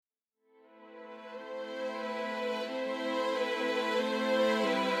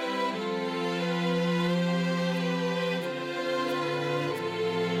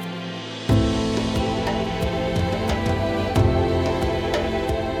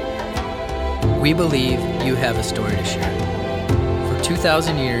We believe you have a story to share. For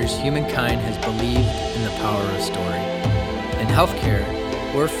 2,000 years, humankind has believed in the power of story. In healthcare,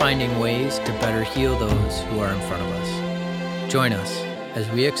 we're finding ways to better heal those who are in front of us. Join us as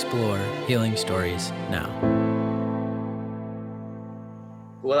we explore healing stories now.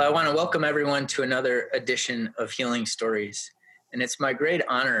 Well, I want to welcome everyone to another edition of Healing Stories. And it's my great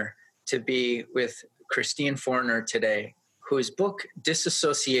honor to be with Christine Forner today, whose book,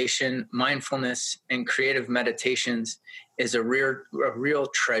 Disassociation, Mindfulness, and Creative Meditations, is a real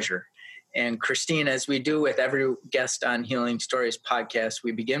treasure. And Christine, as we do with every guest on Healing Stories podcast,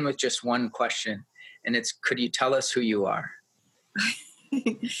 we begin with just one question. And it's, could you tell us who you are?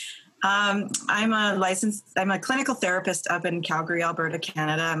 I'm a clinical therapist up in Calgary, Alberta,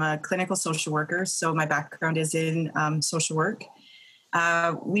 Canada. I'm a clinical social worker, so my background is in social work.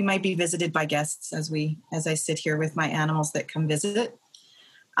 We might be visited by guests as I sit here with my animals that come visit.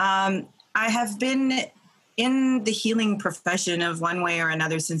 I have been in the healing profession of one way or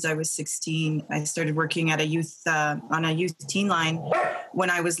another since I was 16. I started working at on a youth teen line when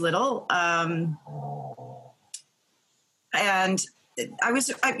I was little. And it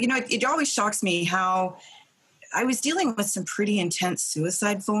always shocks me how I was dealing with some pretty intense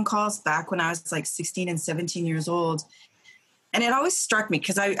suicide phone calls back when I was like 16 and 17 years old. And it always struck me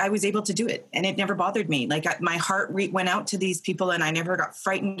because I was able to do it and it never bothered me. Like my heart went out to these people and I never got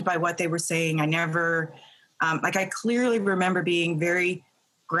frightened by what they were saying. I never, I clearly remember being very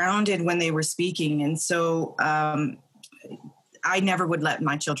grounded when they were speaking. And so I never would let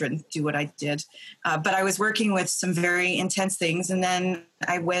my children do what I did. But I was working with some very intense things. And then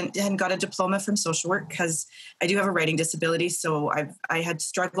I went and got a diploma from social work because I do have a writing disability. So I had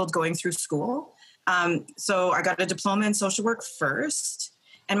struggled going through school. So I got a diploma in social work first.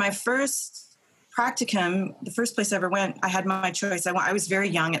 And my first practicum, the first place I ever went, I had my choice. I was very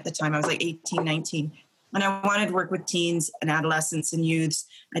young at the time. I was like 18, 19. And I wanted to work with teens and adolescents and youths.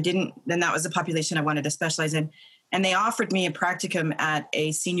 Then that was the population I wanted to specialize in. And they offered me a practicum at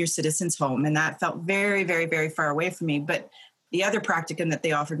a senior citizens home. And that felt very, very, very far away from me. But the other practicum that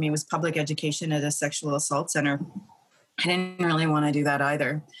they offered me was public education at a sexual assault center. I didn't really want to do that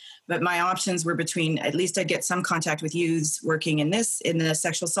either. But my options were between, at least I'd get some contact with youths working in the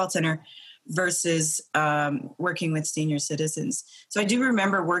sexual assault center versus working with senior citizens. So I do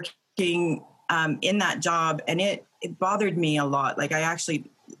remember working in that job, and it bothered me a lot. Like I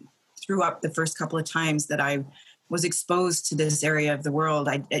actually threw up the first couple of times that I was exposed to this area of the world.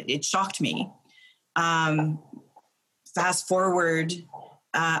 It shocked me. Fast forward,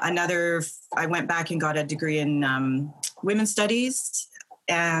 I went back and got a degree in women's studies,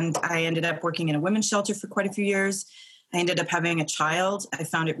 and I ended up working in a women's shelter for quite a few years. I ended up having a child. I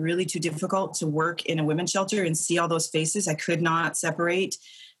found it really too difficult to work in a women's shelter and see all those faces. I could not separate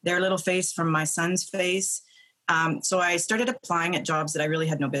their little face from my son's face. So I started applying at jobs that I really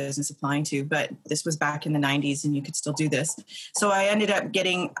had no business applying to, but this was back in the 90s and you could still do this. So I ended up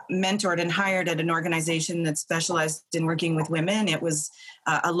getting mentored and hired at an organization that specialized in working with women. It was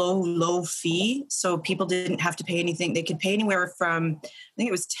a low fee. So people didn't have to pay anything. They could pay anywhere from, I think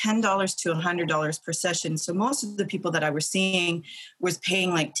it was $10 to $100 per session. So most of the people that I was seeing was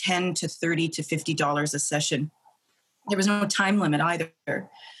paying like $10 to $30 to $50 a session. There was no time limit either.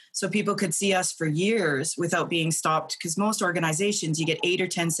 So people could see us for years without being stopped, because most organizations, you get 8 or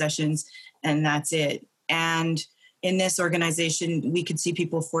 10 sessions and that's it. And in this organization, we could see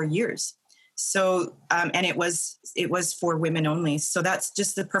people for years. So, and it was for women only. So that's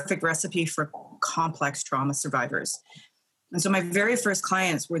just the perfect recipe for complex trauma survivors. And so my very first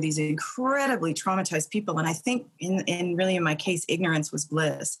clients were these incredibly traumatized people. And I think in my case, ignorance was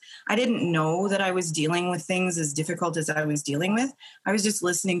bliss. I didn't know that I was dealing with things as difficult as I was dealing with. I was just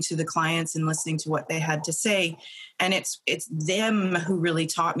listening to the clients and listening to what they had to say. And it's them who really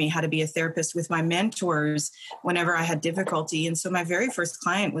taught me how to be a therapist with my mentors whenever I had difficulty. And so my very first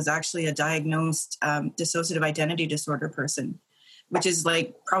client was actually a diagnosed dissociative identity disorder person, which is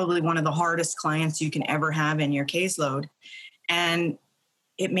like probably one of the hardest clients you can ever have in your caseload. And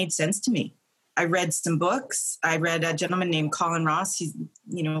it made sense to me. I read some books. I read a gentleman named Colin Ross. He's,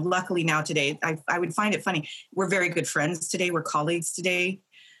 luckily now today, I would find it funny. We're very good friends today. We're colleagues today.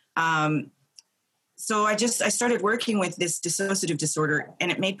 So I started working with this dissociative disorder,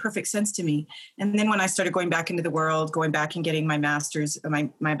 and it made perfect sense to me. And then when I started going back into the world, going back and getting my master's,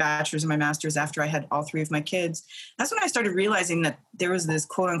 my bachelor's and my master's after I had all 3 of my kids, that's when I started realizing that there was this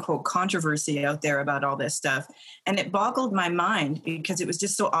quote unquote controversy out there about all this stuff. And it boggled my mind because it was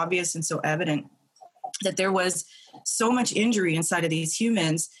just so obvious and so evident that there was so much injury inside of these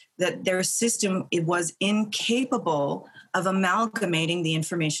humans that their system, it was incapable of amalgamating the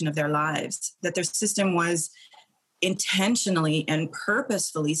information of their lives, that their system was intentionally and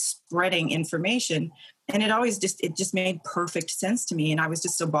purposefully spreading information. And it just made perfect sense to me. And I was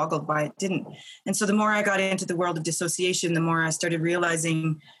just so boggled by it didn't. And so the more I got into the world of dissociation, the more I started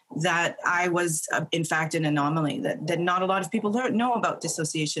realizing that I was, in fact, an anomaly, that not a lot of people know about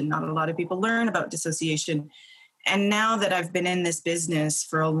dissociation. Not a lot of people learn about dissociation. And now that I've been in this business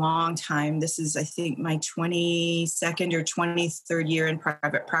for a long time, this is, I think, my 22nd or 23rd year in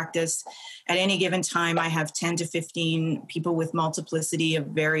private practice. At any given time, I have 10 to 15 people with multiplicity of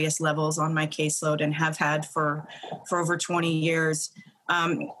various levels on my caseload and have had for over 20 years.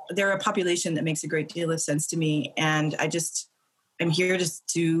 They're a population that makes a great deal of sense to me. And I'm here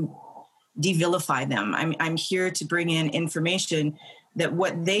to devilify them. I'm here to bring in information that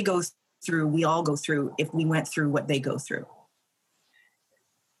what they go through, we all go through if we went through what they go through.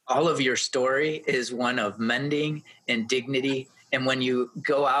 All of your story is one of mending and dignity. And when you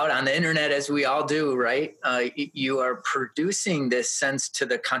go out on the internet, as we all do, right, you are producing this sense to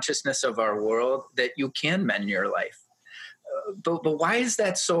the consciousness of our world that you can mend your life. But why is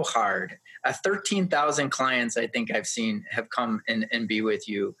that so hard? 13,000 clients I think I've seen have come and be with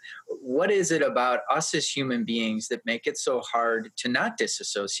you. What is it about us as human beings that make it so hard to not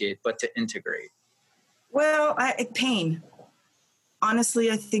disassociate, but to integrate? Well, pain. Honestly,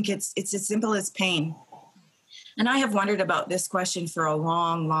 I think it's as simple as pain. And I have wondered about this question for a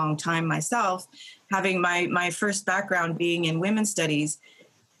long, long time myself, having my first background being in women's studies.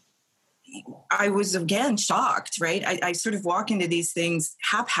 I was, again, shocked, right? I sort of walk into these things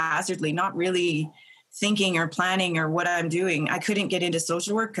haphazardly, not really thinking or planning or what I'm doing. I couldn't get into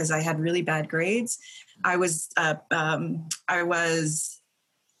social work because I had really bad grades. I literally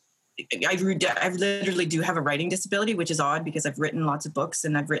do have a writing disability, which is odd because I've written lots of books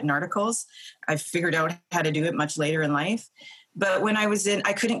and I've written articles. I've figured out how to do it much later in life. But when I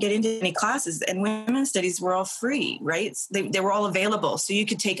couldn't get into any classes, and women's studies were all free, right? They were all available. So you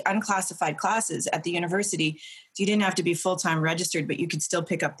could take unclassified classes at the university. So you didn't have to be full-time registered, but you could still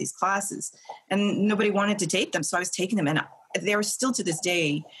pick up these classes. And nobody wanted to take them. So I was taking them. And they are still to this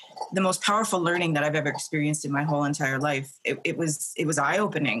day the most powerful learning that I've ever experienced in my whole entire life. It was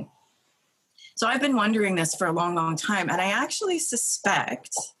eye-opening. So I've been wondering this for a long, long time. And I actually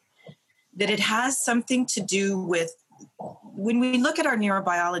suspect that it has something to do with when we look at our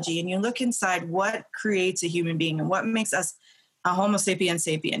neurobiology and you look inside what creates a human being and what makes us a Homo sapiens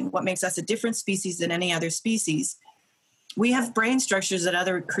sapien, what makes us a different species than any other species, we have brain structures that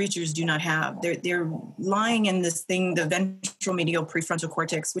other creatures do not have. They're lying in this thing, the ventral medial prefrontal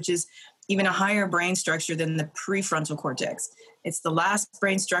cortex, which is even a higher brain structure than the prefrontal cortex. It's the last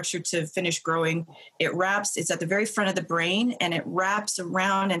brain structure to finish growing. It's at the very front of the brain, and it wraps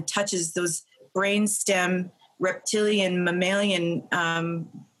around and touches those brain stem, reptilian, mammalian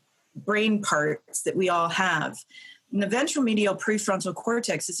brain parts that we all have. And the ventral medial prefrontal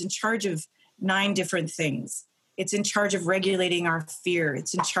cortex is in charge of 9 different things. It's in charge of regulating our fear.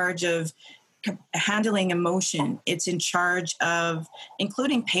 It's in charge of handling emotion. It's in charge of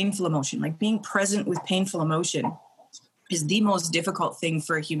including painful emotion, like being present with painful emotion is the most difficult thing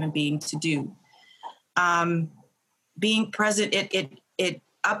for a human being to do. Being present, it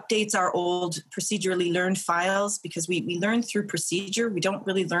updates our old procedurally learned files because we learn through procedure. We don't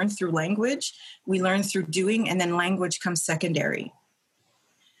really learn through language. We learn through doing, and then language comes secondary.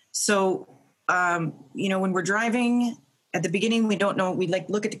 So, when we're driving, at the beginning, we don't know, we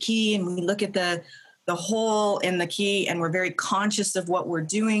look at the key and we look at the hole in the key and we're very conscious of what we're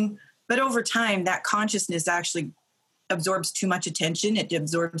doing. But over time, that consciousness actually absorbs too much attention. It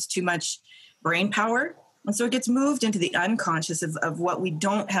absorbs too much brain power. And so it gets moved into the unconscious of what we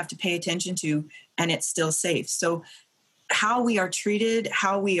don't have to pay attention to, and it's still safe. So how we are treated,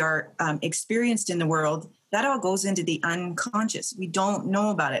 how we are experienced in the world, that all goes into the unconscious. We don't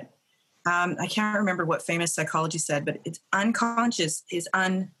know about it. I can't remember what famous psychology said, but it's unconscious is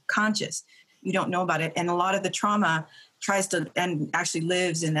unconscious. You don't know about it. And a lot of the trauma tries to and actually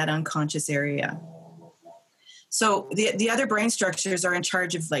lives in that unconscious area. So the other brain structures are in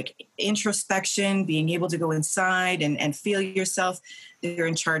charge of introspection, being able to go inside and feel yourself. They're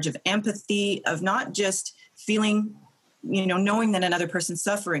in charge of empathy, of not just feeling, knowing that another person's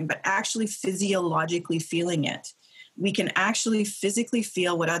suffering, but actually physiologically feeling it. We can actually physically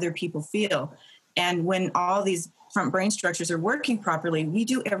feel what other people feel. And when all these front brain structures are working properly, we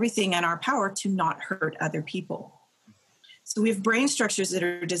do everything in our power to not hurt other people. So we have brain structures that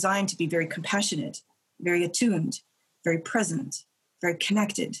are designed to be very compassionate, very attuned, very present, very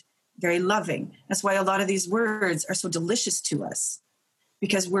connected, very loving. That's why a lot of these words are so delicious to us,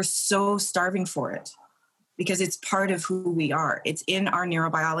 because we're so starving for it. because it's part of who we are. It's in our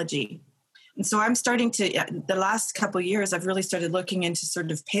neurobiology. And so I'm starting to, the last couple of years, I've really started looking into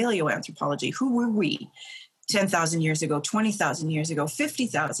sort of paleoanthropology. Who were we 10,000 years ago, 20,000 years ago,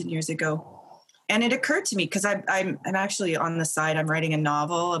 50,000 years ago? And it occurred to me, because I'm actually on the side, I'm writing a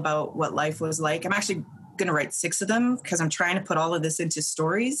novel about what life was like. I'm actually going to write 6 of them because I'm trying to put all of this into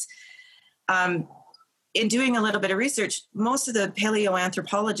stories. In doing a little bit of research, most of the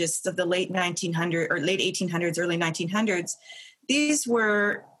paleoanthropologists of the late 1900s or late 1800s, early 1900s, these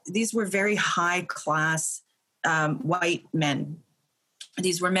were very high class white men.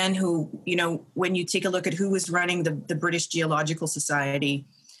 These were men who, when you take a look at who was running the British Geological Society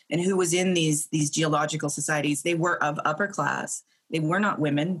and who was in these geological societies, they were of upper class. They were not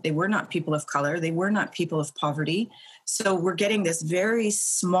women. They were not people of color. They were not people of poverty. So we're getting this very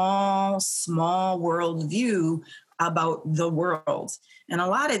small world view about the world. And a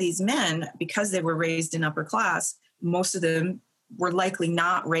lot of these men, because they were raised in upper class, most of them were likely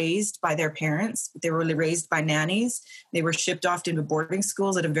not raised by their parents. They were raised by nannies. They were shipped off into boarding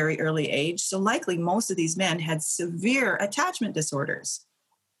schools at a very early age. So likely most of these men had severe attachment disorders.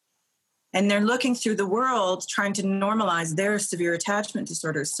 And they're looking through the world trying to normalize their severe attachment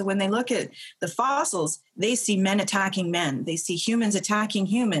disorders. So when they look at the fossils, they see men attacking men. They see humans attacking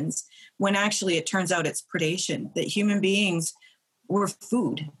humans, when actually it turns out it's predation, that human beings were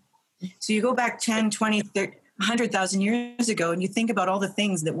food. So you go back 10, 20, 30, 100,000 years ago, and you think about all the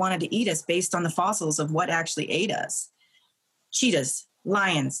things that wanted to eat us based on the fossils of what actually ate us. Cheetahs,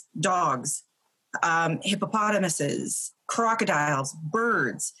 lions, dogs, hippopotamuses, crocodiles,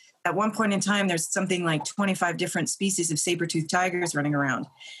 birds. At one point in time, there's something like 25 different species of saber-toothed tigers running around.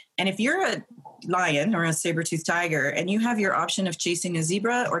 And if you're a lion or a saber-toothed tiger and you have your option of chasing a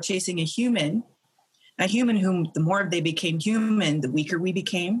zebra or chasing a human whom the more they became human, the weaker we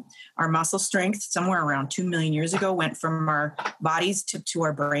became. Our muscle strength somewhere around 2 million years ago went from our bodies to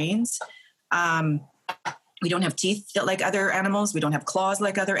our brains. We don't have teeth like other animals. We don't have claws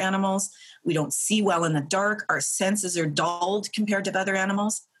like other animals. We don't see well in the dark. Our senses are dulled compared to other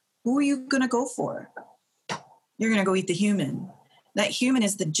animals. Who are you going to go for? You're going to go eat the human. That human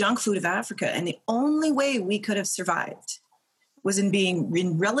is the junk food of Africa. And the only way we could have survived was in being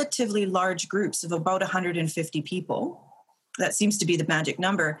in relatively large groups of about 150 people. That seems to be the magic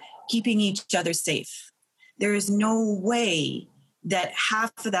number, keeping each other safe. There is no way that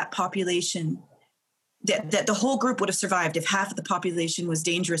half of that population, that the whole group would have survived if half of the population was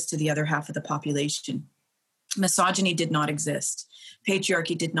dangerous to the other half of the population. Misogyny did not exist.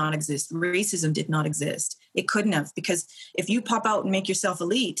 Patriarchy did not exist. Racism did not exist. It couldn't have, because if you pop out and make yourself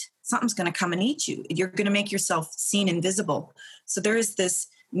elite, something's going to come and eat you. You're going to make yourself seen and visible. So there is this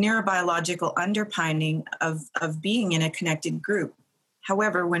neurobiological underpinning of being in a connected group.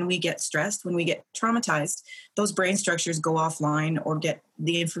 However, when we get stressed, when we get traumatized, those brain structures go offline or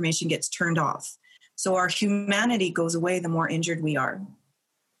the information gets turned off. So our humanity goes away the more injured we are.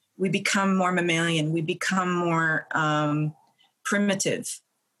 We become more mammalian. We become more primitive.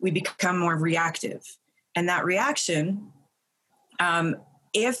 We become more reactive. And that reaction,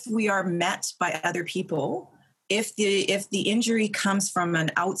 if we are met by other people, if the injury comes from an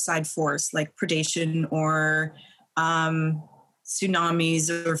outside force like predation or tsunamis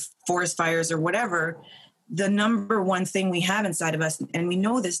or forest fires or whatever, the number one thing we have inside of us, and we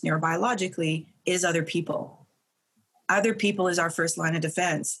know this neurobiologically, is other people. Other people is our first line of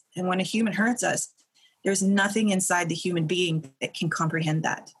defense. And when a human hurts us, there's nothing inside the human being that can comprehend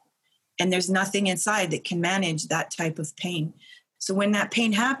that. And there's nothing inside that can manage that type of pain. So when that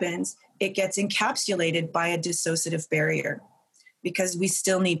pain happens, it gets encapsulated by a dissociative barrier, because we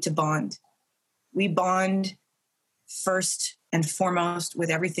still need to bond. We bond first and foremost with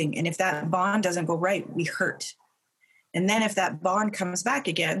everything. And if that bond doesn't go right, we hurt. And then if that bond comes back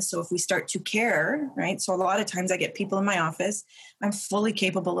again, so if we start to care, right? So a lot of times I get people in my office, I'm fully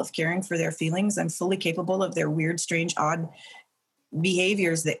capable of caring for their feelings. I'm fully capable of their weird, strange, odd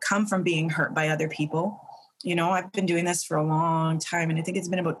behaviors that come from being hurt by other people. I've been doing this for a long time, and I think it's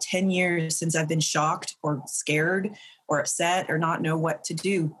been about 10 years since I've been shocked or scared or upset or not know what to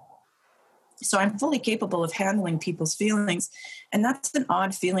do. So I'm fully capable of handling people's feelings. And that's an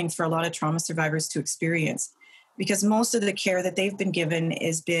odd feeling for a lot of trauma survivors to experience, because most of the care that they've been given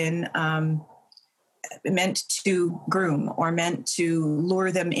has been meant to groom or meant to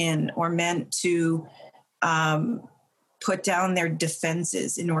lure them in or meant to put down their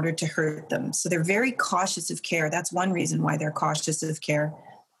defenses in order to hurt them. So they're very cautious of care. That's one reason why they're cautious of care.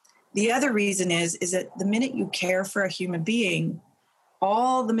 The other reason is that the minute you care for a human being,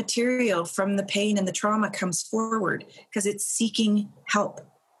 all the material from the pain and the trauma comes forward because it's seeking help.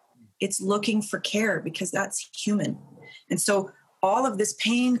 It's looking for care because that's human. And so all of this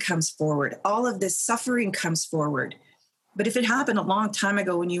pain comes forward. All of this suffering comes forward. But if it happened a long time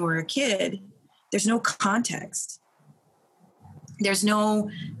ago when you were a kid, there's no context. There's no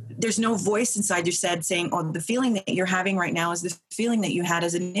voice inside your head saying, oh, the feeling that you're having right now is the feeling that you had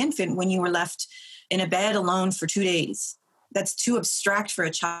as an infant when you were left in a bed alone for 2 days. That's too abstract for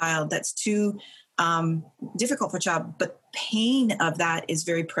a child. That's too difficult for a child. But pain of that is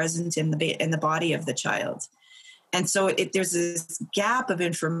very present in the body of the child. And so there's this gap of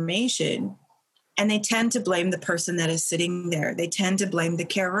information, and they tend to blame the person that is sitting there. They tend to blame the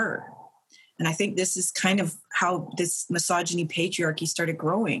carer. And I think this is kind of how this misogyny patriarchy started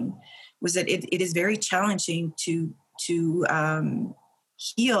growing, was that it is very challenging to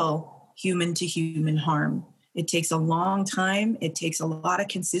heal human to human harm. It takes a long time. It takes a lot of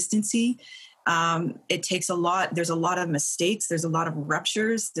consistency. It takes there's a lot of mistakes. There's a lot of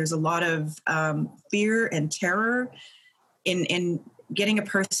ruptures. There's a lot of fear and terror in getting a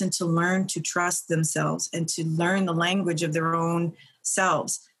person to learn to trust themselves and to learn the language of their own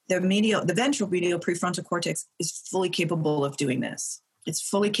selves. The ventral medial prefrontal cortex is fully capable of doing this. It's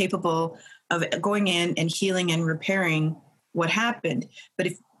fully capable of going in and healing and repairing what happened. But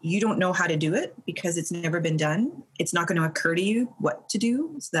if you don't know how to do it because it's never been done, it's not going to occur to you what to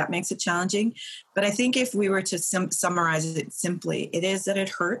do. So that makes it challenging. But I think if we were to summarize it simply, it is that it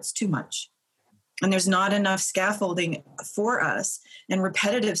hurts too much. And there's not enough scaffolding for us and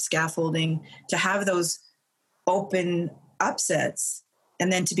repetitive scaffolding to have those open upsets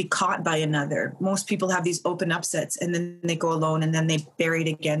and then to be caught by another. Most people have these open upsets and then they go alone and then they bury it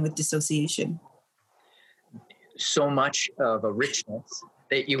again with dissociation. So much of a richness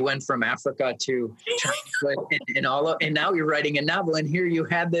that you went from Africa to China and now you're writing a novel, and here you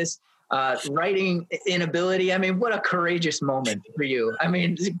had this writing inability. I mean, what a courageous moment for you. I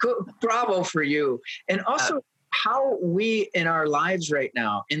mean, bravo for you. And also how we in our lives right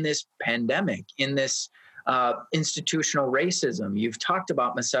now, in this pandemic, in this institutional racism, you've talked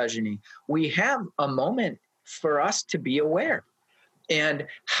about misogyny, we have a moment for us to be aware and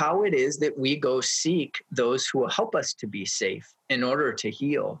how it is that we go seek those who will help us to be safe in order to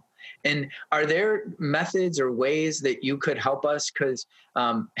heal. And are there methods or ways that you could help us? Because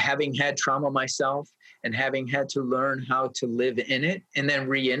having had trauma myself and having had to learn how to live in it and then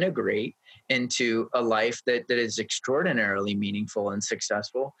reintegrate into a life that is extraordinarily meaningful and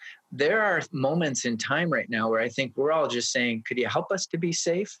successful, there are moments in time right now where I think we're all just saying, could you help us to be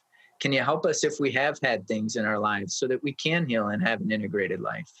safe? Can you help us if we have had things in our lives so that we can heal and have an integrated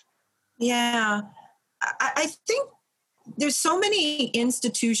life? Yeah, I think there's so many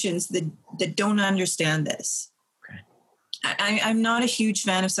institutions that don't understand this. Okay. I'm not a huge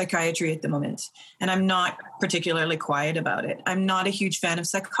fan of psychiatry at the moment, and I'm not particularly quiet about it. I'm not a huge fan of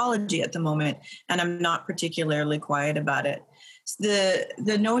psychology at the moment, and I'm not particularly quiet about it.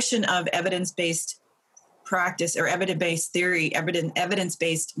 The notion of evidence-based practice or evidence-based theory,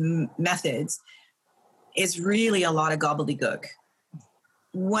 evidence-based methods is really a lot of gobbledygook.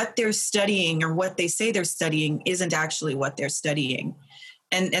 What they're studying or what they say they're studying isn't actually what they're studying.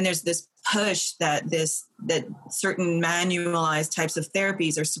 And there's this push that certain manualized types of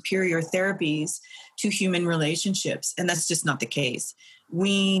therapies are superior therapies to human relationships. And that's just not the case.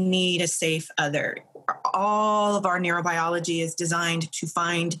 We need a safe other. All of our neurobiology is designed to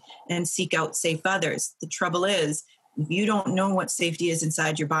find and seek out safe others. The trouble is, if you don't know what safety is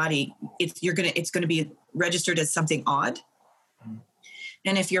inside your body, it's going to be registered as something odd.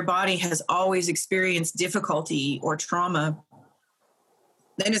 And if your body has always experienced difficulty or trauma,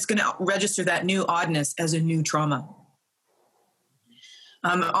 then it's going to register that new oddness as a new trauma.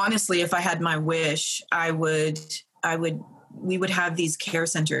 Honestly, if I had my wish, we would have these care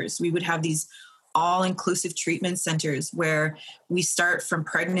centers. We would have these all-inclusive treatment centers where we start from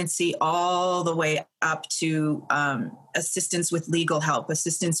pregnancy all the way up to assistance with legal help,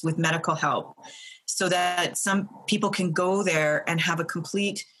 assistance with medical help, so that some people can go there and have a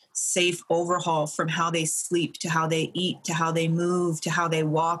complete safe overhaul from how they sleep to how they eat to how they move to how they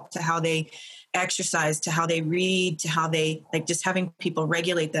walk to how they exercise to how they read to how they just having people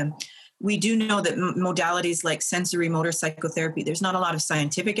regulate them. We do know that modalities like sensory motor psychotherapy, there's not a lot of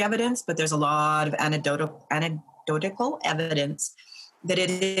scientific evidence, but there's a lot of anecdotal evidence that it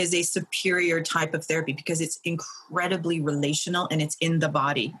is a superior type of therapy because it's incredibly relational and it's in the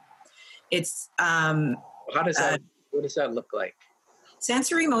body. It's what does that look like?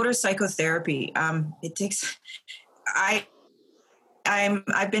 Sensory motor psychotherapy. It takes.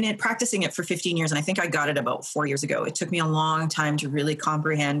 I've been practicing it for 15 years, and I think I got it about 4 years ago. It took me a long time to really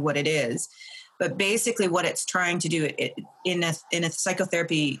comprehend what it is, But basically what it's trying to do in a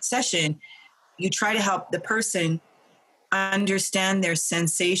psychotherapy session, you try to help the person understand their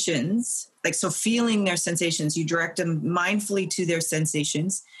sensations. Like, so feeling their sensations, you direct them mindfully to their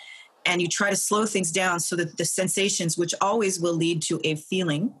sensations, and you try to slow things down so that the sensations, which always will lead to a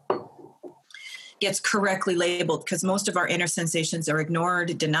feeling, gets correctly labeled, because most of our inner sensations are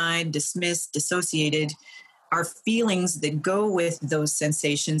ignored, denied, dismissed, dissociated. Our feelings that go with those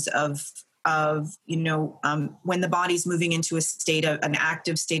sensations of when the body's moving into an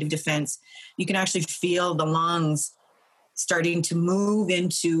active state of defense, you can actually feel the lungs starting to move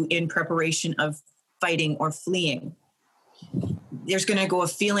in preparation of fighting or fleeing. There's going to go a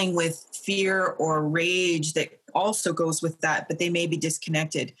feeling with fear or rage that also goes with that, but they may be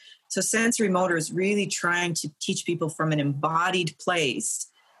disconnected. So sensory motor is really trying to teach people from an embodied place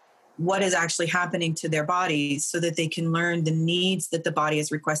what is actually happening to their bodies so that they can learn the needs that the body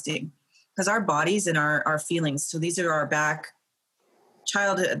is requesting. Because our bodies and our feelings, so these are our back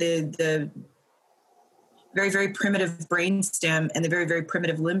child, the very, very primitive brainstem and the very, very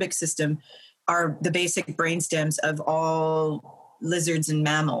primitive limbic system are the basic brain stems of all lizards and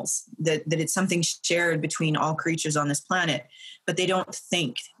mammals, that it's something shared between all creatures on this planet, but they don't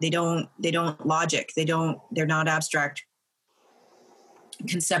think, they don't logic, they're not abstract,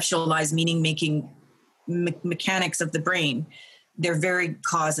 conceptualized, meaning making mechanics of the brain. They're very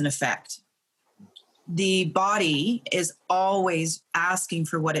cause and effect. The body is always asking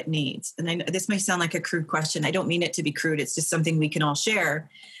for what it needs. And this may sound like a crude question. I don't mean it to be crude. It's just something we can all share.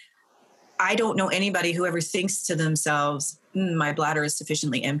 I don't know anybody who ever thinks to themselves, my bladder is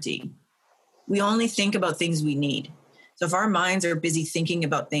sufficiently empty. We only think about things we need. So if our minds are busy thinking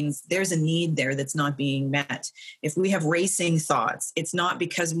about things, there's a need there that's not being met. If we have racing thoughts, it's not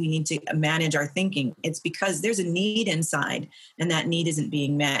because we need to manage our thinking. It's because there's a need inside and that need isn't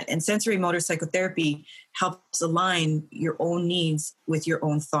being met. And sensory motor psychotherapy helps align your own needs with your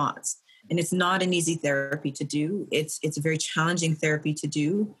own thoughts. And it's not an easy therapy to do. It's a very challenging therapy to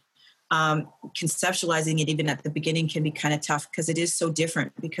do. Conceptualizing it even at the beginning can be kind of tough because it is so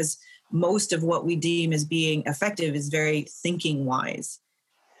different, because most of what we deem as being effective is very thinking wise.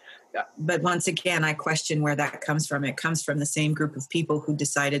 Yeah. But once again, I question where that comes from. It comes from the same group of people who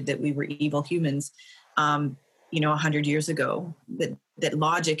decided that we were evil humans, 100 years ago, that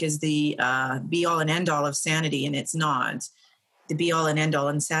logic is the be all and end all of sanity. And it's not. The be all and end all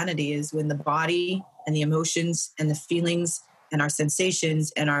of sanity is when the body and the emotions and the feelings and our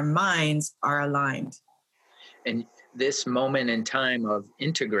sensations and our minds are aligned. And this moment in time of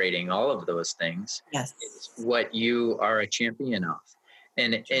integrating all of those things, yes, is what you are a champion of.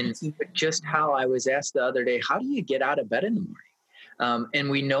 And just how I was asked the other day, how do you get out of bed in the morning? And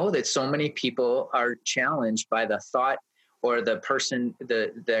we know that so many people are challenged by the thought or the person,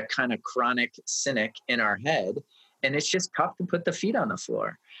 the kind of chronic cynic in our head. And it's just tough to put the feet on the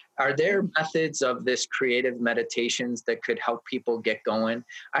floor. Are there methods of this creative meditations that could help people get going?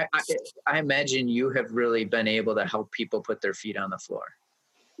 I imagine you have really been able to help people put their feet on the floor.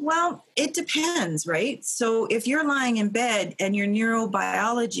 Well, it depends, right? So if you're lying in bed and your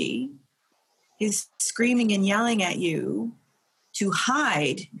neurobiology is screaming and yelling at you to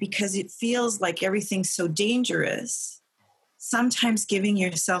hide because it feels like everything's so dangerous, sometimes giving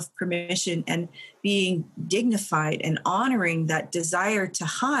yourself permission and being dignified and honoring that desire to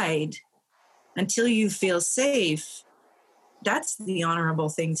hide until you feel safe, that's the honorable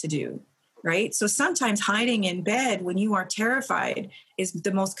thing to do, right? So sometimes hiding in bed when you are terrified is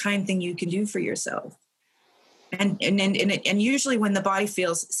the most kind thing you can do for yourself. And usually when the body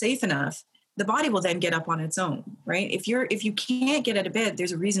feels safe enough, the body will then get up on its own, right? If you can't get out of bed,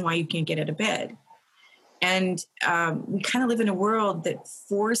 there's a reason why you can't get out of bed. And we kind of live in a world that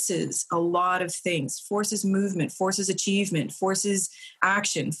forces a lot of things, forces movement, forces achievement, forces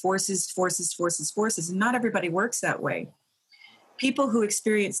action, forces. And not everybody works that way. People who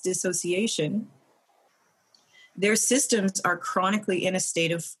experience dissociation, their systems are chronically in a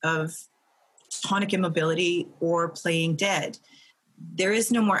state of tonic immobility or playing dead. There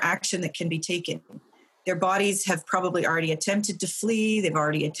is no more action that can be taken. Their bodies have probably already attempted to flee. They've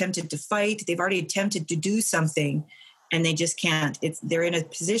already attempted to fight. They've already attempted to do something, and they just can't. They're in a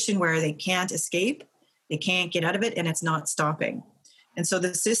position where they can't escape. They can't get out of it, and it's not stopping. And so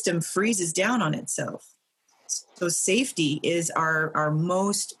the system freezes down on itself. So safety is our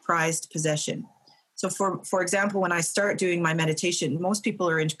most prized possession. So for example, when I start doing my meditation, most people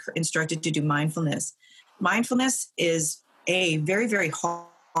are instructed to do mindfulness. Mindfulness is A, very, very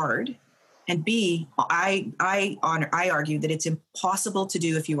hard. And B, I argue that it's impossible to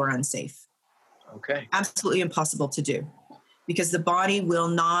do if you are unsafe. Okay. Absolutely impossible to do. because the body will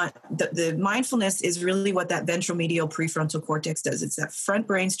not, the mindfulness is really what that ventral medial prefrontal cortex does. It's that front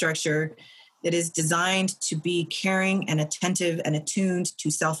brain structure that is designed to be caring and attentive and attuned to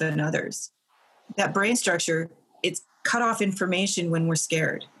self and others. That brain structure, it's cut off information when we're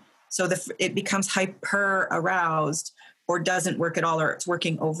scared. So it becomes hyper aroused or doesn't work at all, or it's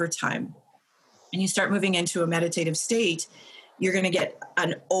working overtime. And you start moving into a meditative state, you're going to get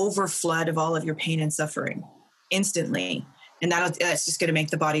an overflood of all of your pain and suffering instantly. And that's just going to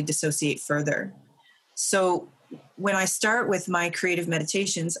make the body dissociate further. So when I start with my creative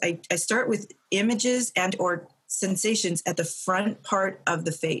meditations, I start with images and or sensations at the front part of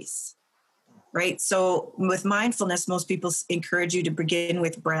the face, right? So with mindfulness, most people encourage you to begin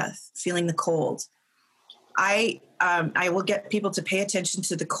with breath, feeling the cold. I will get people to pay attention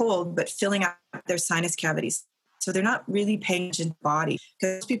to the cold, but filling out their sinus cavities. So they're not really paying attention to the body,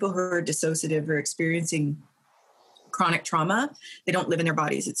 because people who are dissociative or experiencing chronic trauma, they don't live in their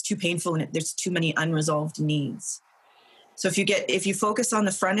bodies. It's too painful and there's too many unresolved needs. So if you focus on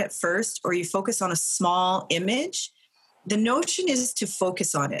the front at first, or you focus on a small image, the notion is to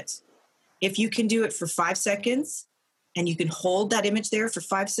focus on it. If you can do it for 5 seconds and you can hold that image there for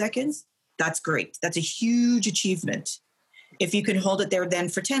 5 seconds, that's great. That's a huge achievement. If you can hold it there then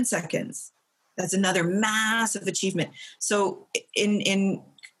for 10 seconds, that's another massive achievement. So in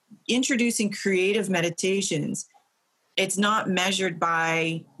introducing creative meditations, it's not measured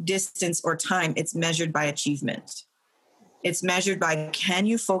by distance or time. It's measured by achievement. It's measured by, can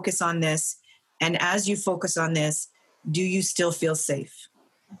you focus on this? And as you focus on this, do you still feel safe?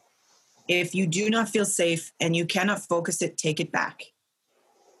 If you do not feel safe and you cannot focus it, take it back.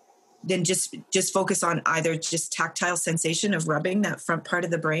 Then just focus on either just tactile sensation of rubbing that front part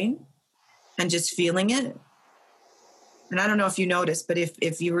of the brain and just feeling it. And I don't know if you noticed, but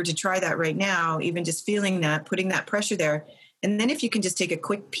if you were to try that right now, even just feeling that, putting that pressure there, and then if you can just take a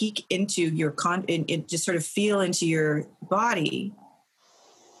quick peek into your just sort of feel into your body,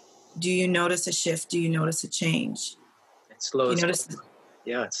 do you notice a shift? Do you notice a change? It slows.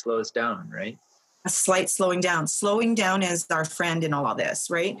 It slows down, right? A slight slowing down. Slowing down is our friend in all of this,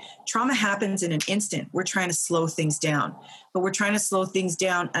 right? Trauma happens in an instant. We're trying to slow things down, but we're trying to slow things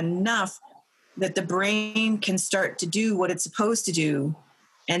down enough that the brain can start to do what it's supposed to do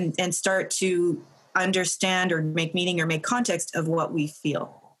and start to understand or make meaning or make context of what we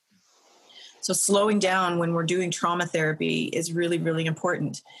feel. So slowing down when we're doing trauma therapy is really, really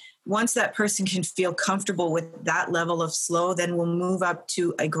important. Once that person can feel comfortable with that level of slow, then we'll move up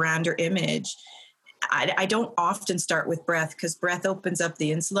to a grander image. I don't often start with breath, because breath opens up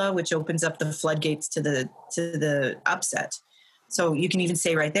the insula, which opens up the floodgates to the upset. So you can even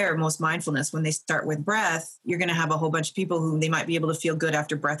say right there, most mindfulness, when they start with breath, you're going to have a whole bunch of people who they might be able to feel good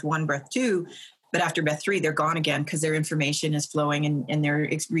after breath 1, breath 2, but after breath 3, they're gone again because their information is flowing and they're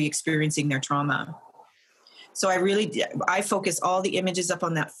re-experiencing their trauma. So I focus all the images up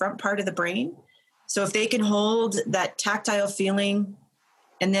on that front part of the brain. So if they can hold that tactile feeling,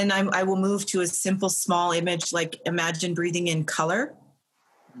 and then I will move to a simple small image, like imagine breathing in color,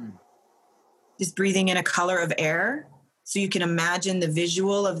 just breathing in a color of air. So you can imagine the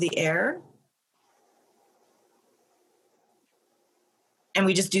visual of the air. And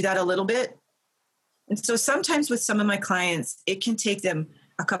we just do that a little bit. And so sometimes with some of my clients, it can take them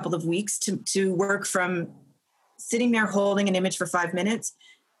a couple of weeks to work from sitting there holding an image for 5 minutes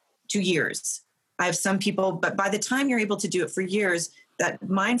to years. I have some people, but by the time you're able to do it for years, that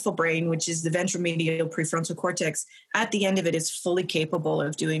mindful brain, which is the ventral medial prefrontal cortex, at the end of it is fully capable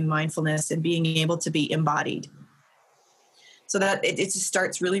of doing mindfulness and being able to be embodied. So that it just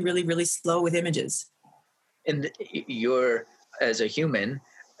starts really, really, really slow with images. And you're, as a human,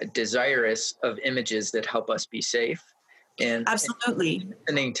 desirous of images that help us be safe. And absolutely.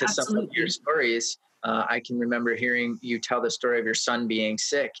 Listening to some of your stories, I can remember hearing you tell the story of your son being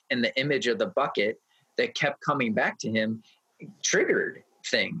sick, and the image of the bucket that kept coming back to him triggered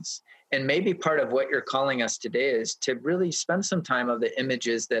things. And maybe part of what you're calling us today is to really spend some time of the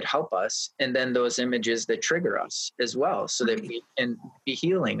images that help us, and then those images that trigger us as well, so that we can be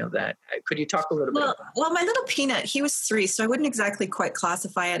healing of that. Could you talk a little bit about that? Well, my little peanut, he was 3, so I wouldn't exactly quite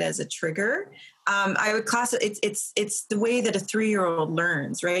classify it as a trigger. I would classify it's the way that a 3-year-old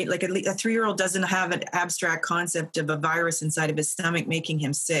learns, right? Like a 3-year-old doesn't have an abstract concept of a virus inside of his stomach making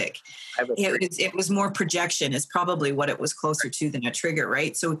him sick. It was more projection is probably what it was closer to than a trigger,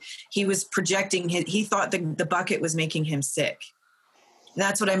 right? So he was projecting he thought the bucket was making him sick.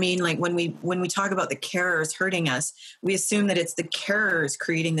 That's what I mean. Like when we talk about the carers hurting us, we assume that it's the carers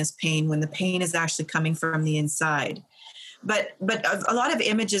creating this pain when the pain is actually coming from the inside. But a lot of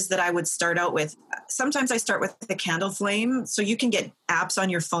images that I would start out with, sometimes I start with the candle flame. So you can get apps on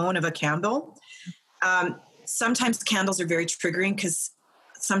your phone of a candle. Sometimes candles are very triggering because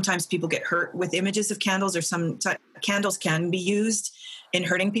sometimes people get hurt with images of candles, or candles can be used in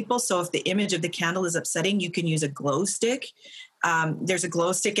hurting people. So if the image of the candle is upsetting, you can use a glow stick. There's a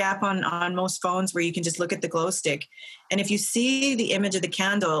glow stick app on most phones where you can just look at the glow stick. And if you see the image of the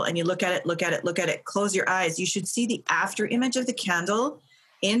candle and you look at it, close your eyes, you should see the after image of the candle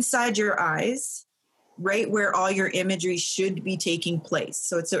inside your eyes, right where all your imagery should be taking place.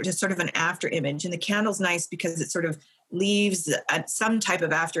 So it's just sort of an after image. And the candle's nice because it sort of leaves some type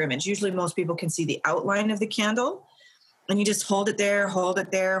of after image. Usually most people can see the outline of the candle. And you just hold it there, hold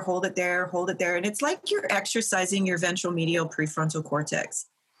it there, hold it there, hold it there. And it's like you're exercising your ventral medial prefrontal cortex.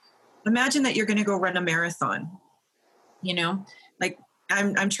 Imagine that you're going to go run a marathon. Like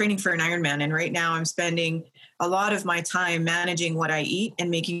I'm training for an Ironman, and right now I'm spending a lot of my time managing what I eat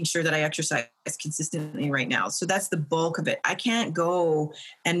and making sure that I exercise consistently right now. So that's the bulk of it. I can't go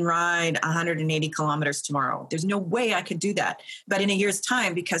and ride 180 kilometers tomorrow. There's no way I could do that. But in a year's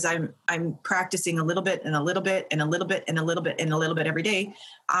time, because I'm practicing a little bit and a little bit and a little bit and a little bit and a little bit every day,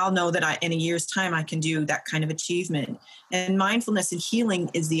 I'll know that in a year's time, I can do that kind of achievement. And mindfulness and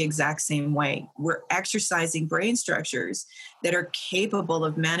healing is the exact same way. We're exercising brain structures that are capable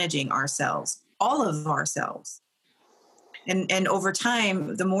of managing ourselves, all of ourselves. And over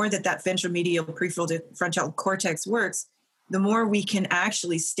time, the more that ventral medial prefrontal cortex works, the more we can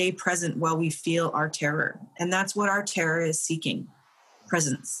actually stay present while we feel our terror. And that's what our terror is seeking,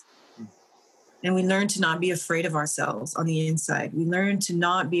 presence. And we learn to not be afraid of ourselves on the inside. We learn to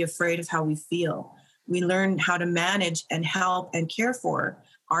not be afraid of how we feel. We learn how to manage and help and care for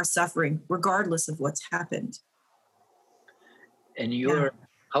our suffering, regardless of what's happened. And you're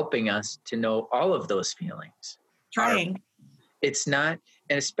helping us to know all of those feelings. Trying. It's not,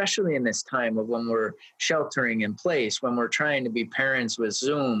 and especially in this time of when we're sheltering in place, when we're trying to be parents with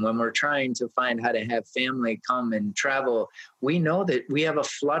Zoom, when we're trying to find how to have family come and travel, we know that we have a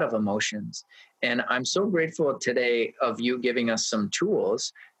flood of emotions. And I'm so grateful today of you giving us some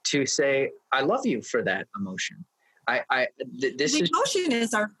tools to say, I love you for that emotion. Emotion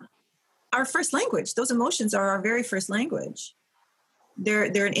is our first language. Those emotions are our very first language.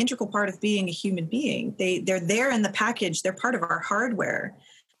 They're an integral part of being a human being. They're there in the package. They're part of our hardware.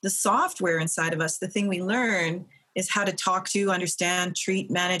 The software inside of us, the thing we learn is how to talk to, understand,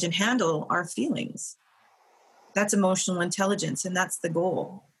 treat, manage, and handle our feelings. That's emotional intelligence, and that's the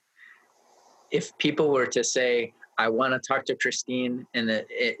goal. If people were to say, I want to talk to Christine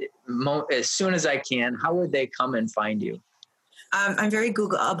as soon as I can, how would they come and find you? I'm very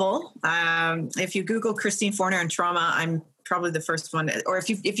Googleable. If you Google Christine Forner and trauma, I'm probably the first one. Or if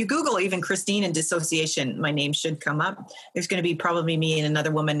you Google even Christine and dissociation, my name should come up. There's going to be probably me and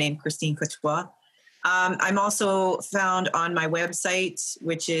another woman named Christine Courtois. I'm also found on my website,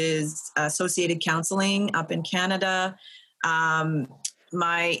 which is Associated Counseling up in Canada.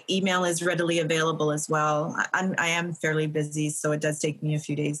 My email is readily available as well. I am fairly busy, so it does take me a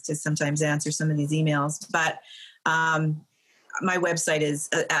few days to sometimes answer some of these emails. But my website is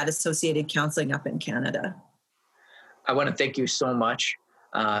at Associated Counseling up in Canada. I want to thank you so much.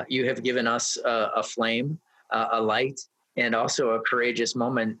 You have given us a flame, a light, and also a courageous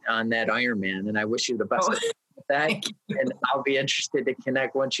moment on that Ironman. And I wish you the best with that. And I'll be interested to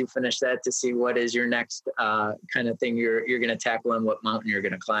connect once you finish that to see what is your next kind of thing you're going to tackle and what mountain you're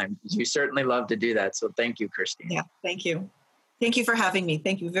going to climb. You certainly love to do that. So thank you, Christine. Yeah, thank you. Thank you for having me.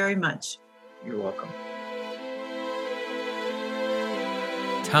 Thank you very much. You're welcome.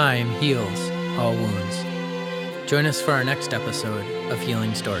 Time heals all wounds. Join us for our next episode of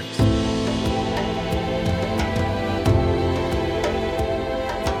Healing Stories.